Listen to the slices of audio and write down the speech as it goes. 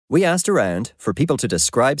We asked around for people to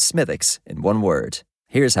describe Smithwick's in one word.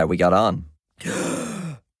 Here's how we got on.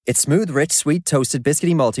 It's smooth, rich, sweet, toasted,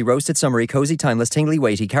 biscuity, malty, roasted, summery, cozy, timeless, tingly,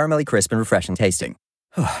 weighty, caramelly, crisp and refreshing tasting.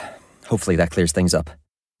 Hopefully that clears things up.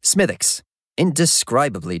 Smithwick's.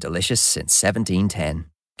 Indescribably delicious since 1710.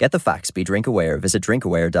 Get the facts, be drink aware. Visit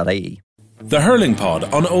drinkaware.ie. The Hurling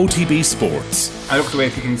Pod on OTB Sports. I look at the way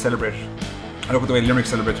Kilkenny celebrate. I look at the way Limerick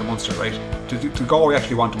celebrate in Munster, right? Do Galway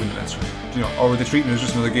actually want to win the Leinster? Or are they treating it as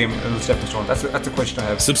just another game, another stepping stone? That's a question I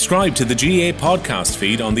have. Subscribe to the GA podcast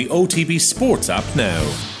feed on the OTB Sports app now.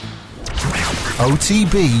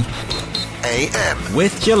 OTB AM.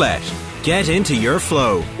 With Gillette. Get into your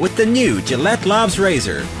flow with the new Gillette Labs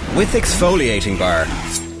Razor with exfoliating bar.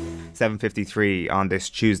 7:53 on this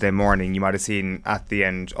Tuesday morning. You might have seen at the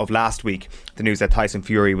end of last week the news that Tyson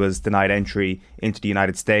Fury was denied entry into the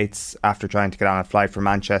United States after trying to get on a flight from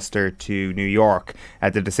Manchester to New York.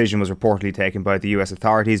 The decision was reportedly taken by the US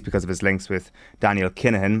authorities because of his links with Daniel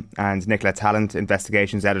Kinahan. And Nicola Tallant,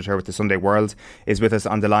 investigations editor with the Sunday World, is with us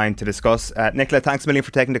on the line to discuss. Nicola, thanks a million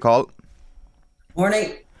for taking the call.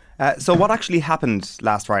 Morning. So what actually happened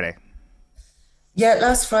last Friday? Yeah,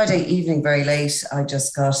 last Friday evening, very late, I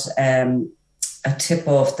just got a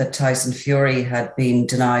tip-off that Tyson Fury had been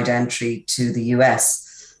denied entry to the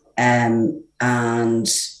US. And,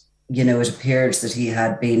 it appeared that he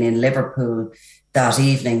had been in Liverpool that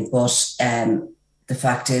evening. But the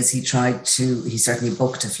fact is he certainly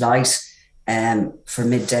booked a flight for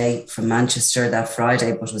midday from Manchester that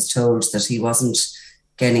Friday, but was told that he wasn't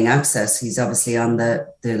gaining access. He's obviously on the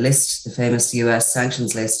list, the famous US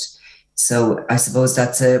sanctions list. So I suppose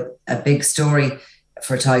that's a big story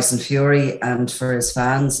for Tyson Fury and for his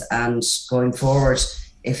fans. And going forward,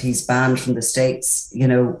 if he's banned from the States,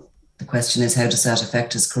 the question is, how does that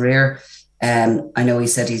affect his career? I know he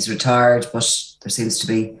said he's retired, but there seems to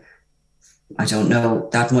be, I don't know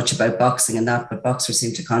that much about boxing and that, but boxers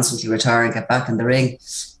seem to constantly retire and get back in the ring.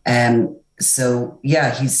 So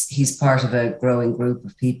yeah, he's part of a growing group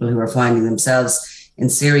of people who are finding themselves in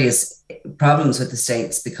serious problems with the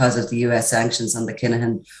States because of the US sanctions on the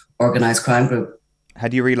Kinahan organised crime group.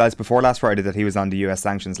 Had you realised before last Friday that he was on the US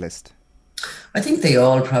sanctions list? I think they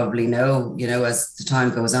all probably know, as the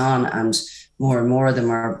time goes on, and more of them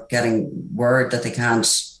are getting word that they can't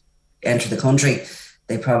enter the country.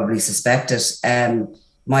 They probably suspect it.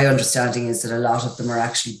 My understanding is that a lot of them are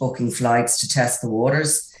actually booking flights to test the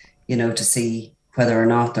waters, to see whether or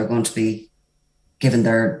not they're going to be given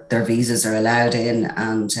their visas are allowed in,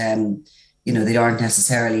 and they aren't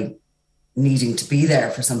necessarily needing to be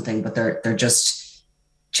there for something, but they're just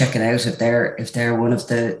checking out if they're one of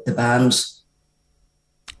the band.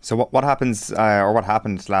 So what happens or what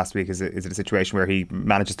happened last week? Is it a situation where he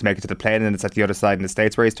manages to make it to the plane and it's at the other side in the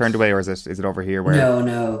States where he's turned away, or is it over here where?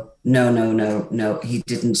 No. He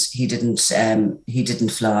didn't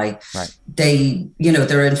fly. Right.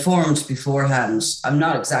 They're informed beforehand. I'm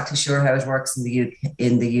not exactly sure how it works in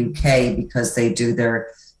the UK because they do their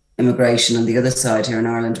immigration on the other side. Here in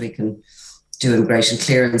Ireland, we can do immigration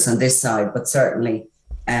clearance on this side, but certainly,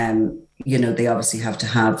 they obviously have to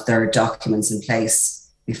have their documents in place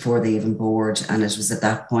before they even board, and it was at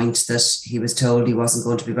that point that he was told he wasn't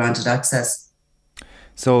going to be granted access.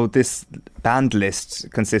 So this banned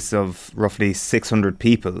list consists of roughly 600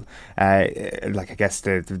 people. I guess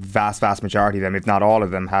the vast majority of them, if not all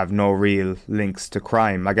of them, have no real links to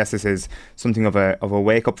crime. I guess this is something of a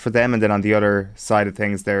wake up for them. And then on the other side of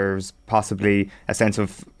things, there's possibly a sense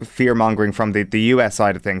of fear mongering from the US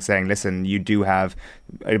side of things, saying, listen, you do have,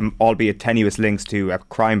 albeit tenuous links to a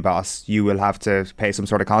crime boss, you will have to pay some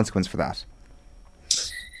sort of consequence for that.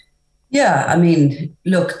 Yeah, I mean,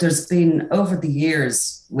 look, there's been over the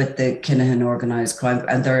years with the Kinahan organised crime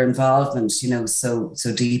and their involvement, so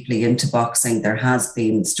deeply into boxing, there has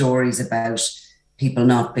been stories about people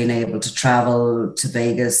not being able to travel to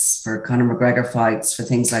Vegas for Conor McGregor fights, for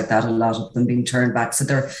things like that, a lot of them being turned back. So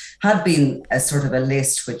there had been a sort of a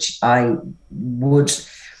list which I would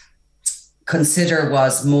consider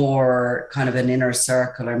was more kind of an inner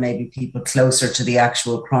circle, or maybe people closer to the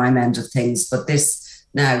actual crime end of things. But this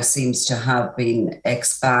now seems to have been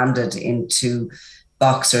expanded into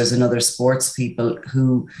boxers and other sports people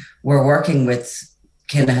who were working with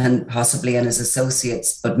Kinahan possibly and his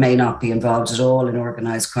associates, but may not be involved at all in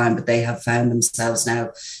organised crime, but they have found themselves now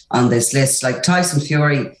on this list. Like Tyson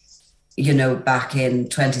Fury, back in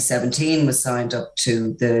 2017 was signed up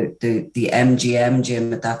to the MGM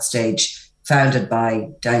gym at that stage, founded by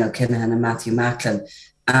Daniel Kinahan and Matthew Macklin.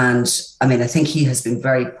 And I mean, I think he has been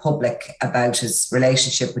very public about his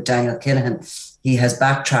relationship with Daniel Kinahan. He has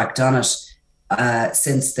backtracked on it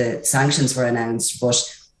since the sanctions were announced, but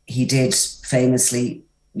he did famously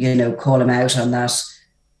call him out on that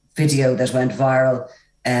video that went viral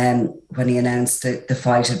when he announced that the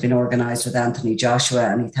fight had been organised with Anthony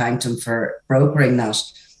Joshua, and he thanked him for brokering that.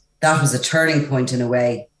 That was a turning point in a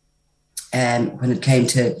way when it came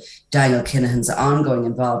to Daniel Kinahan's ongoing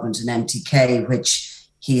involvement in MTK, which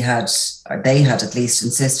they had at least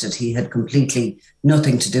insisted he had completely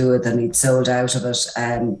nothing to do with, and he'd sold out of it.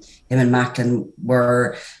 Him and Macklin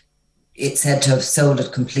were, it's said to have sold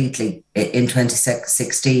it completely in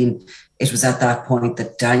 2016. It was at that point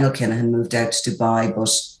that Daniel Kinahan moved out to Dubai.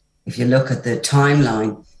 But if you look at the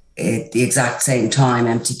timeline, at the exact same time,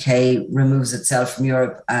 MTK removes itself from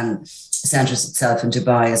Europe and centres itself in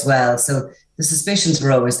Dubai as well. So the suspicions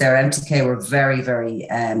were always there. MTK were very, very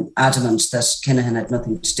adamant that Kinahan had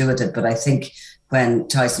nothing to do with it. But I think when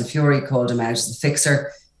Tyson Fury called him out as the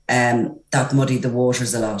fixer, that muddied the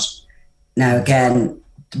waters a lot. Now, again,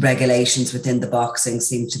 the regulations within the boxing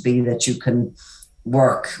seem to be that you can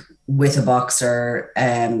work with a boxer,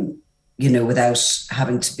 without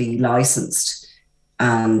having to be licensed.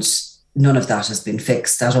 And none of that has been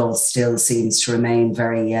fixed. That all still seems to remain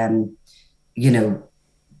very,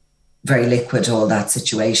 very liquid, all that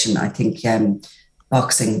situation. I think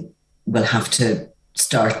boxing will have to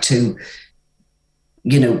start to,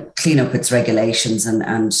 clean up its regulations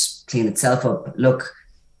and clean itself up. Look,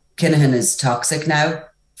 Kinahan is toxic now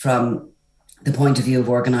from the point of view of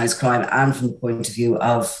organised crime and from the point of view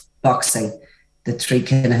of boxing. The three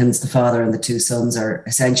Kinahans, the father and the two sons, are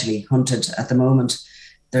essentially hunted at the moment.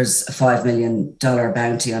 There's a $5 million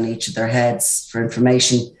bounty on each of their heads for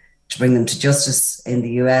information to bring them to justice in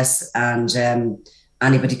the US, and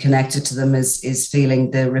anybody connected to them is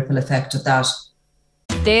feeling the ripple effect of that.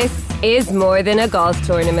 This is more than a golf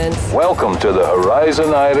tournament. Welcome to the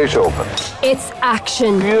Horizon Irish Open. It's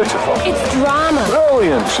action. Beautiful. It's drama.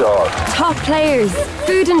 Brilliant shot. Top players,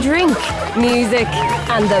 food and drink, music,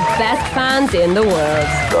 and the best fans in the world.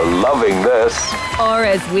 They're loving this. Or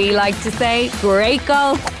as we like to say, great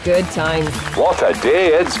golf, good times. What a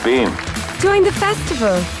day it's been. Join the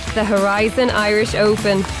festival, the Horizon Irish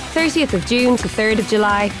Open, 30th of June to 3rd of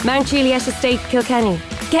July, Mount Juliet Estate, Kilkenny.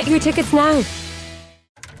 Get your tickets now.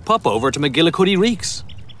 Pop over to McGillicuddy Reeks.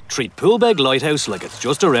 Treat Poolbeg Lighthouse like it's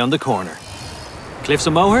just around the corner. Cliffs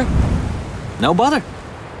of Moher? No bother.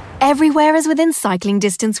 Everywhere is within cycling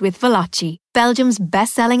distance with Veloci, Belgium's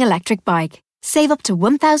best-selling electric bike. Save up to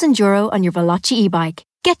 €1,000 on your Veloci e-bike.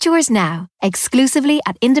 Get yours now, exclusively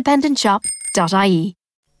at independentshop.ie.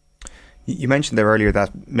 You mentioned there earlier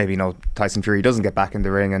that maybe Tyson Fury doesn't get back in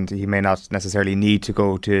the ring and he may not necessarily need to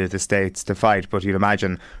go to the States to fight, but you'd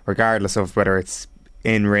imagine, regardless of whether it's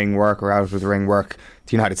in-ring work or out of the ring work,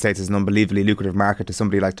 the United States is an unbelievably lucrative market to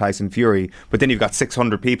somebody like Tyson Fury. But then you've got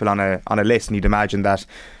 600 people on a list, and you'd imagine that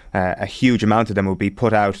a huge amount of them would be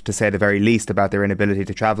put out, to say the very least, about their inability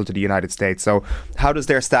to travel to the United States. So how does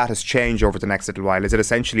their status change over the next little while? Is it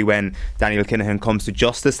essentially when Daniel Kinahan comes to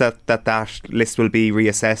justice that list will be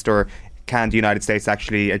reassessed, or can the United States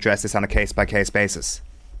actually address this on a case-by-case basis?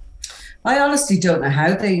 I honestly don't know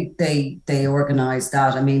how they organise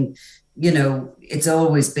that. I mean, it's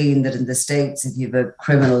always been that in the States, if you have a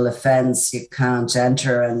criminal offence, you can't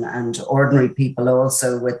enter, and ordinary people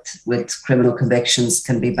also with criminal convictions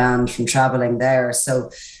can be banned from travelling there.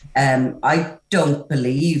 So I don't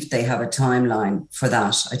believe they have a timeline for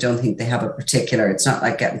that. I don't think they have a particular, it's not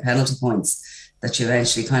like getting penalty points that you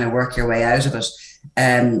eventually kind of work your way out of it.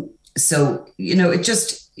 So,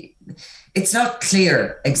 it's not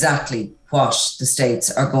clear exactly what the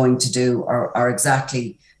States are going to do or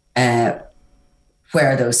exactly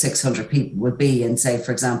where those 600 people would be in, say,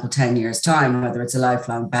 for example, 10 years' time, whether it's a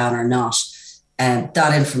lifelong ban or not.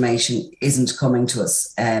 That information isn't coming to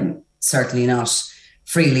us, certainly not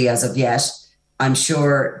freely as of yet. I'm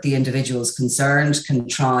sure the individuals concerned can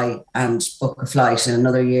try and book a flight in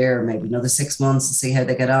another year, or maybe another 6 months, to see how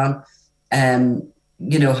they get on.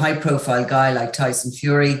 High-profile guy like Tyson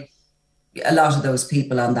Fury, a lot of those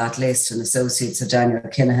people on that list and associates of Daniel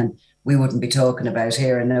Kinahan, we wouldn't be talking about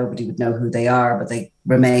here, and nobody would know who they are, but they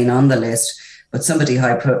remain on the list. But somebody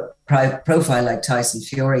high profile like Tyson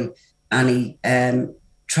Fury, any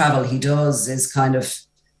travel he does is kind of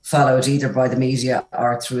followed either by the media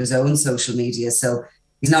or through his own social media. So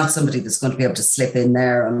he's not somebody that's going to be able to slip in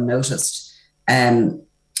there unnoticed.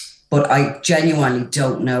 But I genuinely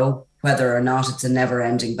don't know whether or not it's a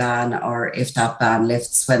never-ending ban, or if that ban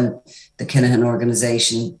lifts when the Kinahan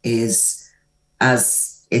organisation is,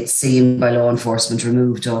 as it's seen by law enforcement,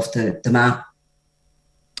 removed off the map.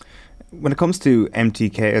 When it comes to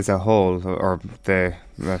MTK as a whole, or the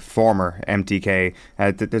former MTK,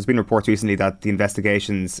 there's been reports recently that the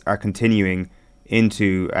investigations are continuing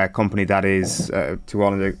into a company that is, to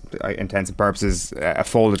all of the intents and purposes, a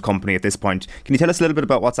folded company at this point. Can you tell us a little bit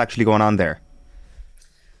about what's actually going on there?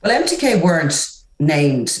 Well, MTK weren't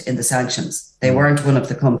named in the sanctions. They weren't one of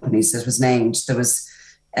the companies that was named. There was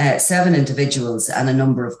 7 individuals and a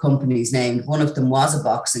number of companies named. One of them was a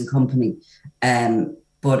boxing company,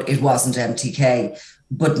 but it wasn't MTK.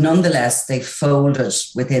 But nonetheless, they folded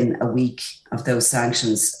within a week of those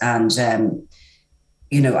sanctions. And,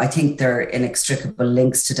 I think they're inextricable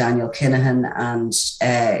links to Daniel Kinahan, and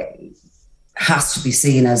has to be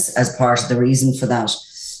seen as part of the reason for that.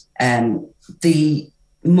 The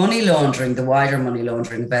money laundering, the wider money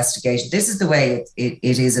laundering investigation, this is the way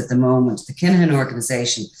it is at the moment. The Kinahan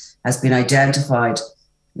organisation has been identified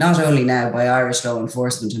not only now by Irish law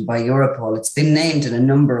enforcement and by Europol, it's been named in a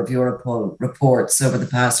number of Europol reports over the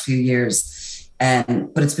past few years,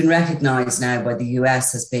 but it's been recognised now by the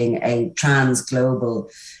US as being a trans-global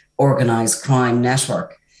organised crime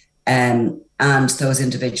network. And those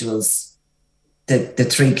individuals, the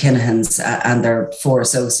 3 Kinahans and their 4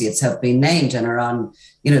 associates, have been named and are on,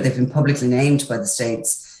 they've been publicly named by the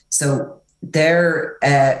states. So their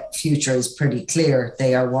future is pretty clear.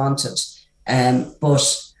 They are wanted.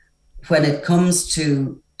 But when it comes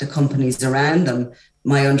to the companies around them,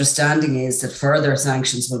 my understanding is that further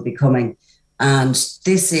sanctions will be coming. And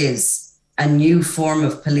this is a new form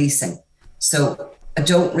of policing. So I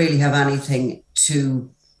don't really have anything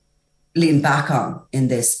to lean back on in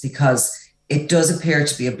this, because it does appear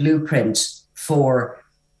to be a blueprint for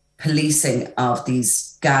policing of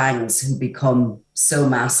these gangs who become so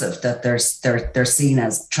massive that they're seen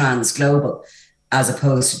as trans-global, as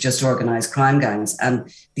opposed to just organised crime gangs.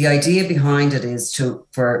 And the idea behind it is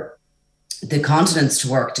for the continents to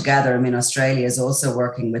work together. I mean, Australia is also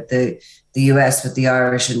working with the US, with the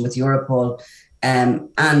Irish and with Europol, and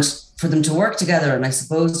for them to work together, and I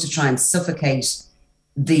suppose to try and suffocate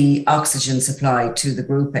the oxygen supply to the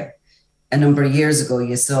grouping. A number of years ago,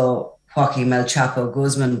 you saw Joaquim El Chapo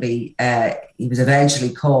Guzman he was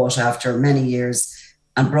eventually caught after many years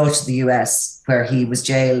and brought to the US, where he was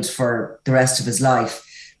jailed for the rest of his life.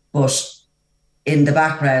 But in the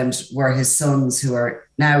background were his sons, who are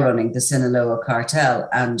now running the Sinaloa cartel.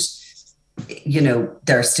 And,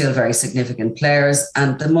 they're still very significant players.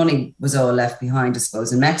 And the money was all left behind, I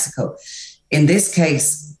suppose, in Mexico. In this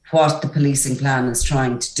case, what the policing plan is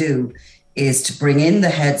trying to do is to bring in the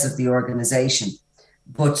heads of the organisation,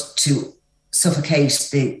 but to suffocate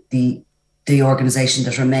the organisation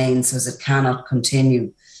that remains, so as it cannot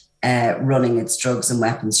continue running its drugs and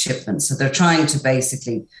weapons shipments. So they're trying to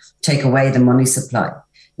basically take away the money supply.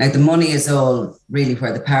 Now, the money is all really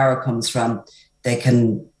where the power comes from. They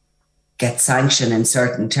can get sanction in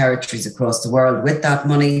certain territories across the world with that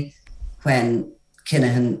money. When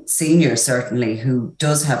Kinahan Sr., certainly, who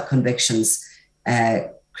does have convictions,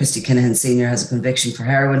 Christy Kinahan Sr. has a conviction for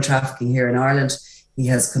heroin trafficking here in Ireland. He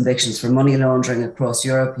has convictions for money laundering across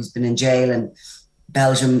Europe. He's been in jail in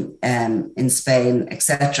Belgium, in Spain,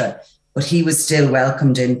 etc. But he was still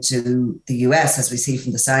welcomed into the US, as we see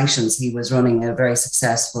from the sanctions. He was running a very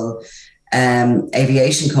successful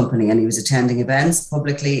aviation company, and he was attending events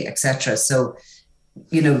publicly, etc. So,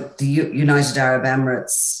 the United Arab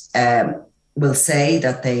Emirates will say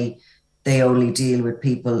that they only deal with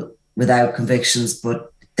people without convictions,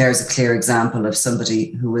 but there's a clear example of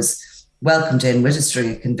somebody who was welcomed in with a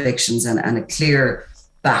string of convictions and a clear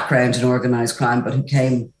background in organised crime, but who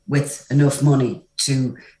came with enough money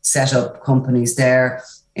to set up companies there,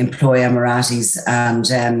 employ Emiratis,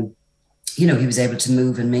 and he was able to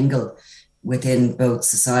move and mingle within both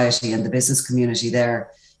society and the business community there.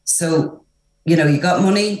 So, you got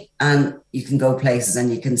money and you can go places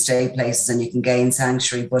and you can stay places and you can gain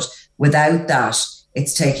sanctuary, but without that,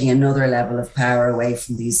 it's taking another level of power away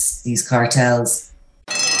from these cartels.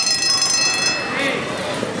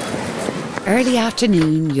 Early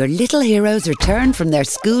afternoon, your little heroes return from their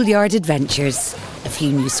schoolyard adventures. A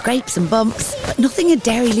few new scrapes and bumps, but nothing a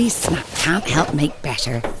Dairylee snack can't help make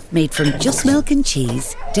better. Made from just milk and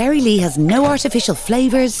cheese, Dairylee has no artificial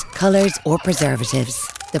flavours, colours or preservatives.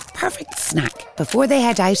 The perfect snack before they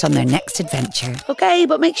head out on their next adventure. OK,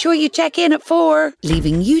 but make sure you check in at 4.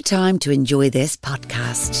 Leaving you time to enjoy this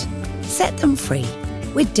podcast. Set them free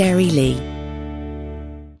with Dairylee.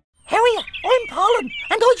 Harriet, I'm Colin,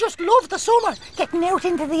 and I just love the summer. Getting out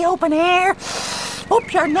into the open air,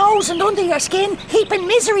 up your nose and under your skin, heaping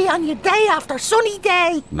misery on you day after sunny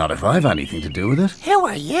day. Not if I've anything to do with it. Who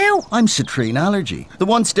are you? I'm Citrine Allergy, the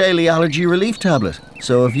once daily allergy relief tablet.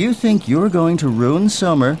 So if you think you're going to ruin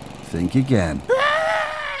summer, think again.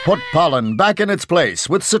 Put pollen back in its place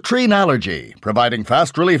with Citrine Allergy, providing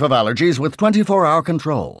fast relief of allergies with 24-hour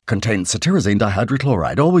control. Contains cetirizine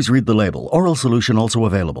dihydrochloride. Always read the label. Oral solution also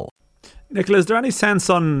available. Nicola, is there any sense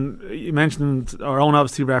on, you mentioned, our own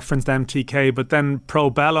obviously referenced MTK, but then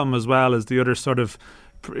Probellum as well as the other sort of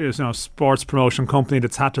sports promotion company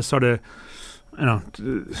that's had to sort of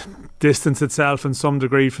distance itself in some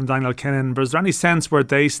degree from Daniel Kinahan. But is there any sense where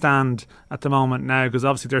they stand at the moment now? Because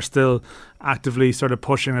obviously they're still actively sort of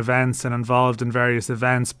pushing events and involved in various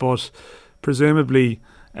events, but presumably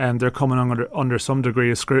they're coming under some degree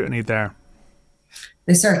of scrutiny there.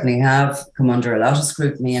 They certainly have come under a lot of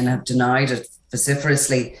scrutiny and have denied it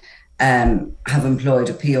vociferously, have employed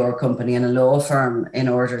a PR company and a law firm in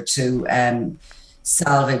order to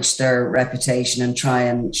salvage their reputation and try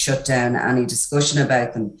and shut down any discussion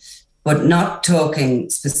about them. But not talking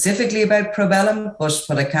specifically about Probellum, but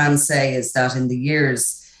what I can say is that in the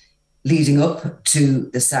years leading up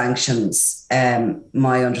to the sanctions,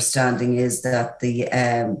 my understanding is that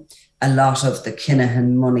a lot of the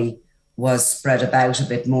Kinahan money was spread about a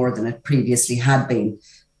bit more than it previously had been.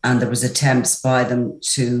 And there was attempts by them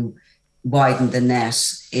to widen the net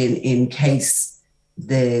in case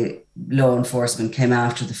the law enforcement came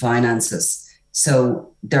after the finances.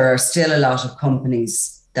 So there are still a lot of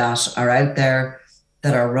companies that are out there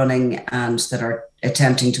that are running and that are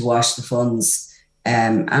attempting to wash the funds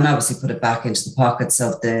and obviously put it back into the pockets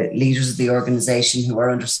of the leaders of the organisation who are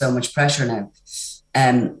under so much pressure now.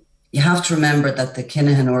 You have to remember that the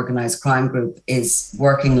Kinahan Organised Crime Group is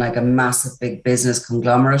working like a massive big business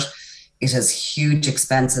conglomerate. It has huge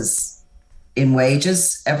expenses in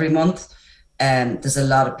wages every month. There's a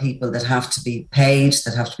lot of people that have to be paid,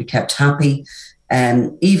 that have to be kept happy.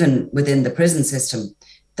 Even within the prison system,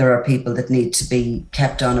 there are people that need to be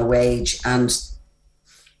kept on a wage. And,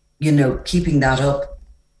 keeping that up,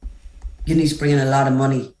 you need to bring in a lot of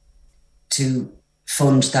money to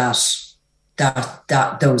fund those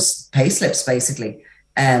pay slips, basically.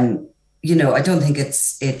 I don't think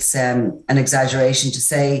it's an exaggeration to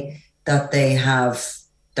say that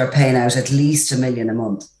they're paying out at least $1 million a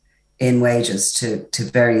month in wages to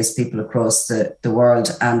various people across the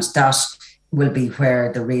world. And that will be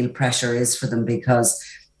where the real pressure is for them, because,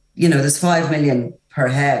 there's $5 million per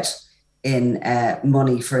head in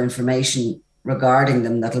money for information regarding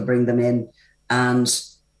them that'll bring them in. And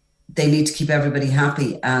they need to keep everybody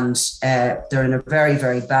happy. And they're in a very,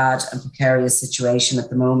 very bad and precarious situation at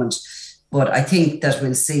the moment. But I think that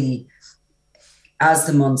we'll see, as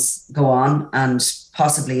the months go on and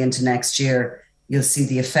possibly into next year, you'll see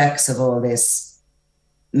the effects of all this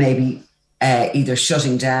maybe either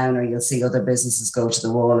shutting down, or you'll see other businesses go to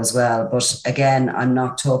the wall as well. But again, I'm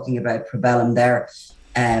not talking about Probellum there.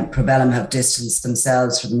 Probellum have distanced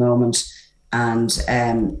themselves for the moment. And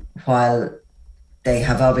while they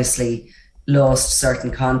have obviously lost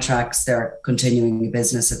certain contracts, they're continuing the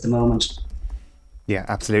business at the moment. Yeah,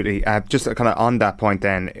 absolutely. Just kind of on that point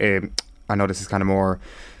then, I know this is kind of more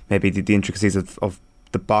maybe the intricacies of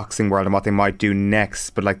the boxing world and what they might do next,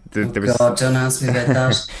 but like God, don't ask me about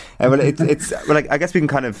that. I guess we can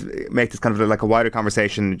kind of make this kind of like a wider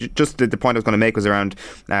conversation. Just the point I was going to make was around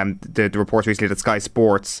the reports recently that Sky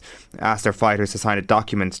Sports asked their fighters to sign a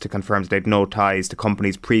document to confirm that they'd no ties to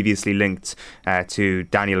companies previously linked to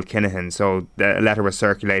Daniel Kinahan. So the letter was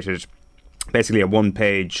circulated, basically a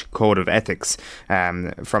one-page code of ethics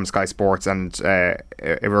from Sky Sports, and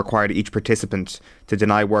it required each participant to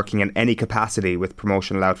deny working in any capacity with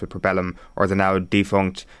promotional outfit Probellum or the now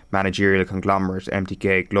defunct managerial conglomerate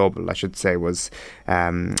MTK Global, I should say. Was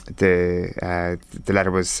the letter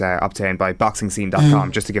was obtained by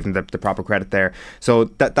BoxingScene.com, just to give them the proper credit there. So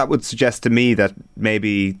that would suggest to me that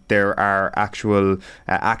maybe there are actual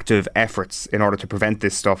active efforts in order to prevent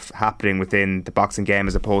this stuff happening within the boxing game,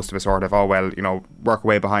 as opposed to a sort of, work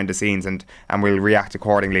away behind the scenes and we'll react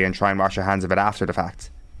accordingly and try and wash our hands of it after the fact.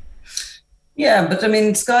 Yeah, but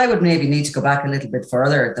Sky would maybe need to go back a little bit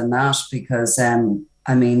further than that, because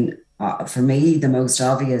for me, the most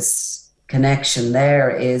obvious connection there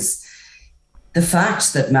is the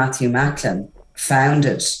fact that Matthew Macklin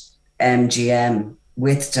founded MGM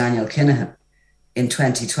with Daniel Kinahan in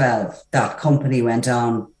 2012. That company went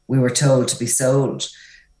on, we were told, to be sold,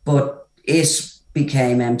 but it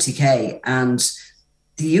became MTK. And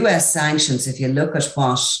the US sanctions, if you look at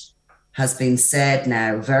what has been said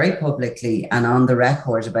now very publicly and on the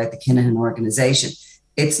record about the Kinahan organisation,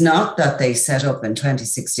 it's not that they set up in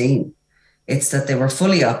 2016. It's that they were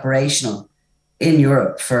fully operational in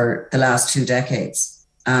Europe for the last 2 decades.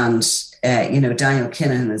 And, Daniel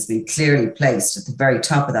Kinahan has been clearly placed at the very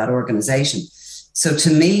top of that organisation. So to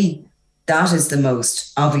me, that is the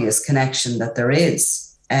most obvious connection that there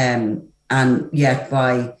is. and yet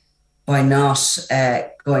by not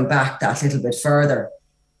going back that little bit further,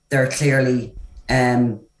 they're clearly,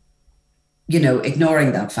 ignoring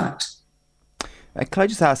that fact. Can I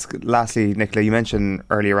just ask, lastly, Nicola, you mentioned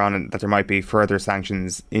earlier on that there might be further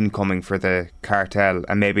sanctions incoming for the cartel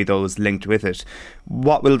and maybe those linked with it.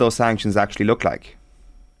 What will those sanctions actually look like?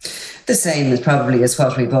 The same as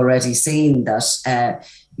what we've already seen, that,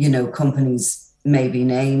 companies may be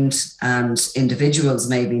named and individuals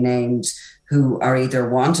may be named who are either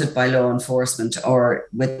wanted by law enforcement or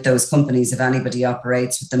with those companies. If anybody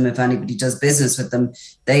operates with them, if anybody does business with them,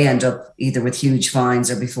 they end up either with huge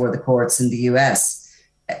fines or before the courts in the US.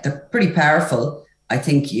 They're pretty powerful. I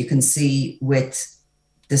think you can see with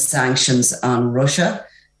the sanctions on Russia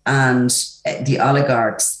and the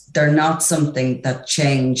oligarchs, they're not something that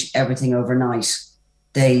change everything overnight.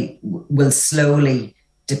 They will slowly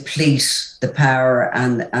deplete the power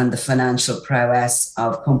and the financial prowess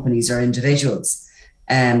of companies or individuals.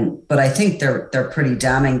 But I think they're pretty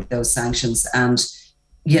damning, those sanctions. And,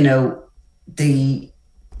 the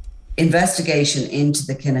investigation into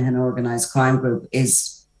the Kinahan organised crime group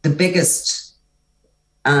is the biggest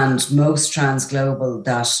and most transglobal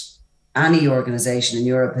that any organisation in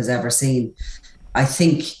Europe has ever seen. I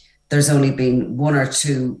think there's only been one or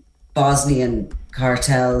two Bosnian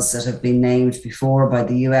cartels that have been named before by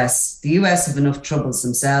the US. The US have enough troubles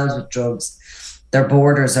themselves with drugs. Their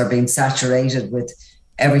borders are being saturated with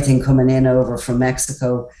everything coming in over from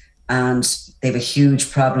Mexico, and they have a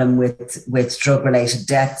huge problem with drug-related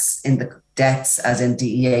deaths as in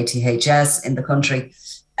DEATHS in the country.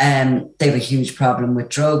 They have a huge problem with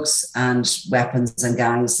drugs and weapons and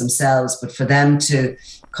gangs themselves. But for them to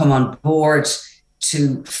come on board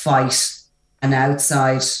to fight an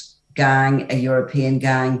outside gang, a European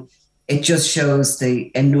gang, it just shows the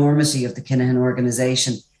enormity of the Kinahan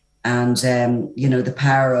organisation and, the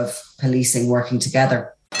power of policing working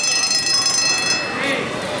together.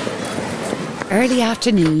 Early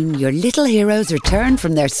afternoon, your little heroes return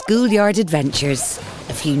from their schoolyard adventures.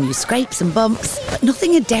 A few new scrapes and bumps, but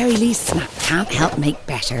nothing a Dairy Lee snack can't help make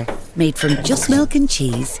better. Made from just milk and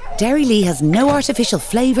cheese, Dairy Lee has no artificial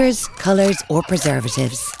flavours, colours or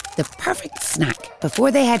preservatives. The perfect snack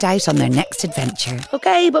before they head out on their next adventure.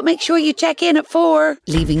 OK, but make sure you check in at 4.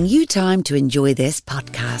 Leaving you time to enjoy this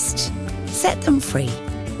podcast. Set them free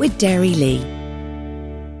with Dairy Lee.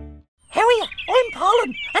 How are you? I'm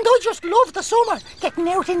Pollen, and I just love the summer. Getting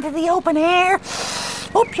out into the open air,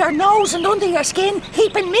 up your nose and under your skin,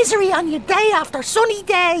 heaping misery on you day after sunny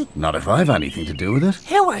day. Not if I've anything to do with it.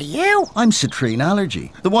 Who are you? I'm Citrine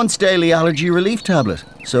Allergy, the once daily allergy relief tablet.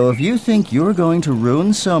 So if you think you're going to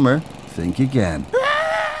ruin summer, think again.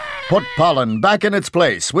 Put pollen back in its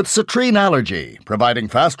place with Citrine Allergy, providing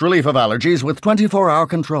fast relief of allergies with 24-hour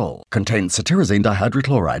control. Contains cetirizine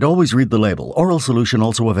dihydrochloride. Always read the label. Oral solution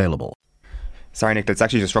also available. Sorry, Nick, it's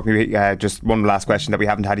actually just struck me, just one last question that we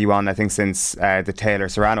haven't had you on, I think, since the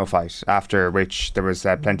Taylor-Serrano fight, after which there was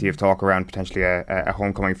plenty of talk around potentially a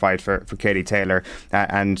homecoming fight for Katie Taylor,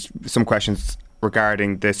 and some questions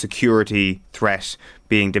regarding the security threat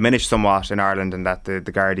being diminished somewhat in Ireland, and that the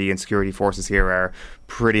Gardaí and security forces here are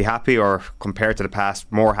pretty happy, or compared to the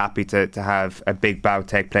past, more happy to have a big bout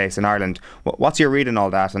take place in Ireland. What's your read on all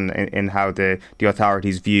that, and in how the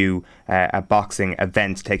authorities view a boxing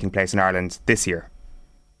event taking place in Ireland this year?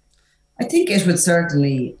 I think it would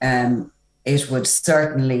certainly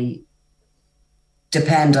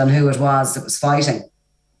depend on who it was that was fighting.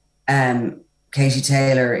 Katie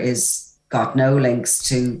Taylor got no links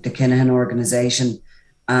to the Kinahan organisation,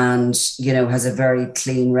 and has a very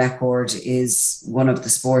clean record, is one of the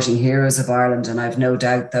sporting heroes of Ireland, and I've no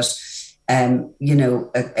doubt that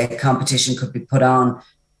a competition could be put on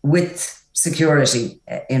with security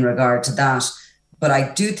in regard to that. But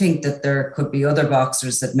I do think that there could be other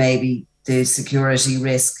boxers that maybe the security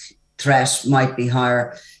risk threat might be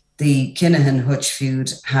higher. The Kinahan-Hutch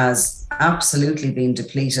feud has absolutely been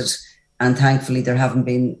depleted, and thankfully there haven't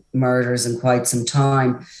been murders in quite some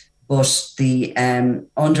time. But the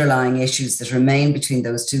underlying issues that remain between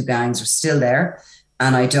those two gangs are still there.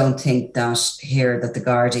 And I don't think that the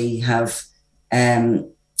Gardaí have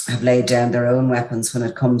laid down their own weapons when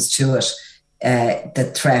it comes to it.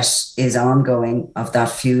 The threat is ongoing of that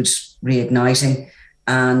feud reigniting.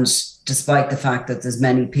 And despite the fact that there's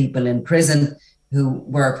many people in prison who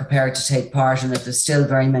were prepared to take part in it, there's still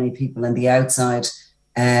very many people on the outside.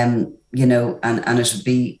 And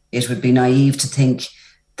it would be naive to think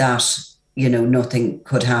that, nothing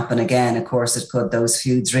could happen again. Of course it could. Those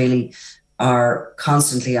feuds really are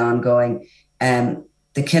constantly ongoing. The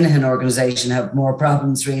Kinahan organisation have more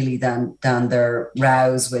problems really than their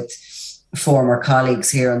rows with former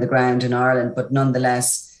colleagues here on the ground in Ireland. But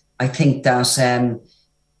nonetheless, I think that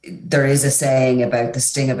there is a saying about the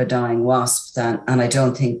sting of a dying wasp, and I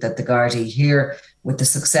don't think that the Gardaí here, with the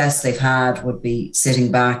success they've had, would be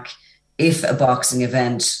sitting back if a boxing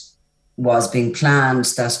event was being planned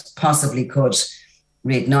that possibly could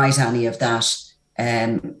reignite any of that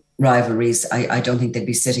rivalries. I don't think they'd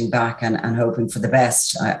be sitting back and hoping for the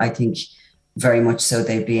best. I think very much so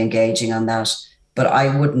they'd be engaging on that. But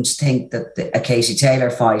I wouldn't think that a Katie Taylor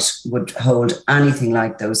fight would hold anything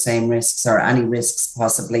like those same risks, or any risks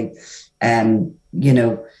possibly.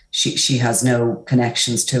 She has no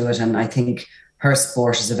connections to it, and I think her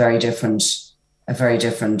sport is her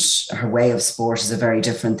way of sport is a very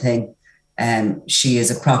different thing. She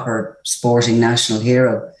is a proper sporting national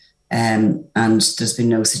hero, and there's been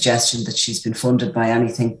no suggestion that she's been funded by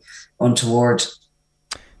anything untoward.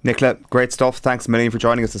 Nicola, great stuff. Thanks a million for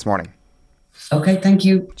joining us this morning. Okay, thank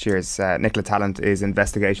you. Cheers. Nicola Tallant is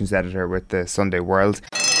investigations editor with the Sunday World.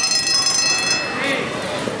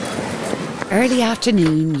 Early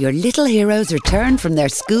afternoon, your little heroes return from their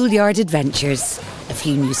schoolyard adventures. A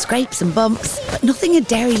few new scrapes and bumps, but nothing a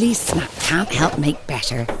Dairy Lee snack can't help make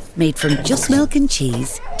better. Made from just milk and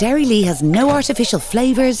cheese, Dairy Lee has no artificial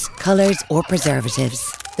flavours, colours or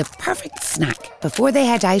preservatives. The perfect snack before they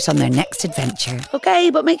head out on their next adventure.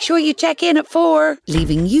 OK, but make sure you check in at 4,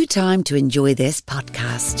 leaving you time to enjoy this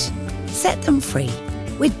podcast. Set them free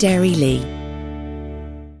with Dairy Lee.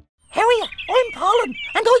 How are you? I'm Pollen,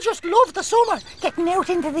 and I just love the summer. Getting out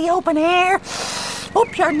into the open air,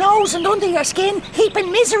 up your nose and under your skin,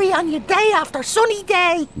 heaping misery on you day after sunny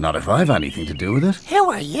day. Not if I've anything to do with it. Who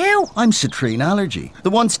are you? I'm Citrine Allergy, the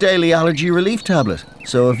once daily allergy relief tablet.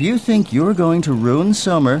 So if you think you're going to ruin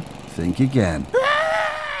summer, think again.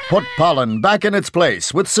 Put pollen back in its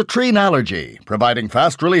place with Citrine Allergy, providing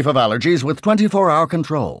fast relief of allergies with 24-hour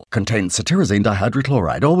control. Contains cetirizine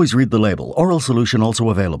dihydrochloride. Always read the label. Oral solution also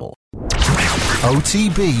available.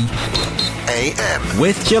 OTB AM.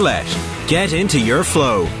 With Gillette. Get into your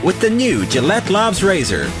flow with the new Gillette Labs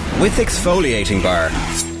Razor with exfoliating bar.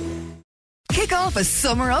 Kick off a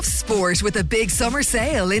summer of sport with a big summer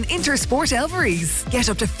sale in Intersport Elveries. Get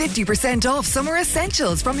up to 50% off summer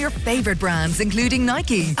essentials from your favourite brands including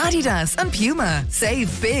Nike, Adidas and Puma.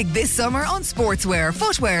 Save big this summer on sportswear,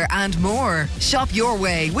 footwear and more. Shop your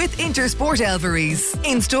way with Intersport Elveries.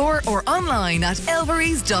 In store or online at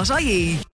elveries.ie.